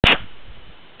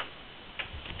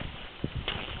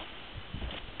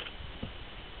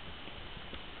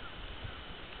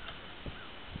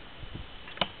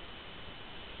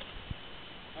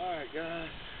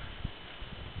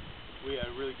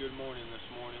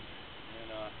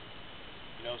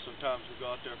sometimes we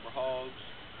go out there for hogs,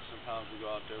 sometimes we go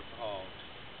out there for hogs.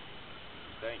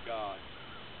 Thank God.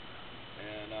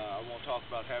 And I won't talk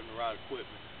about having the right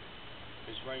equipment.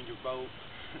 This Ranger boat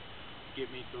get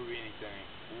me through anything.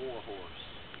 War horse.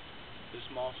 This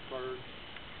Mossberg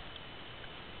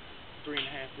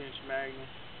 3.5-inch Magnum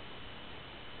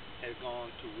has gone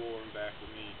to war and back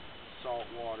with me. Salt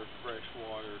water, fresh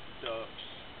water, ducks,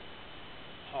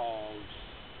 hogs,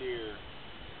 deer.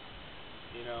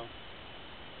 You know,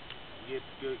 you get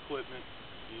good equipment,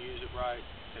 you use it right,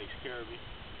 it takes care of you.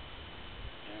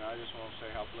 And I just want to say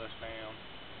how blessed I am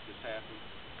this happened.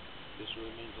 This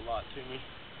really means a lot to me.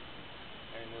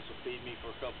 And this will feed me for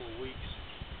a couple of weeks.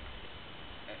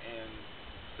 And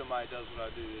somebody does what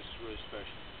I do, this is really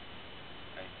special.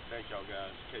 Hey, thank y'all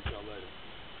guys. Catch y'all later.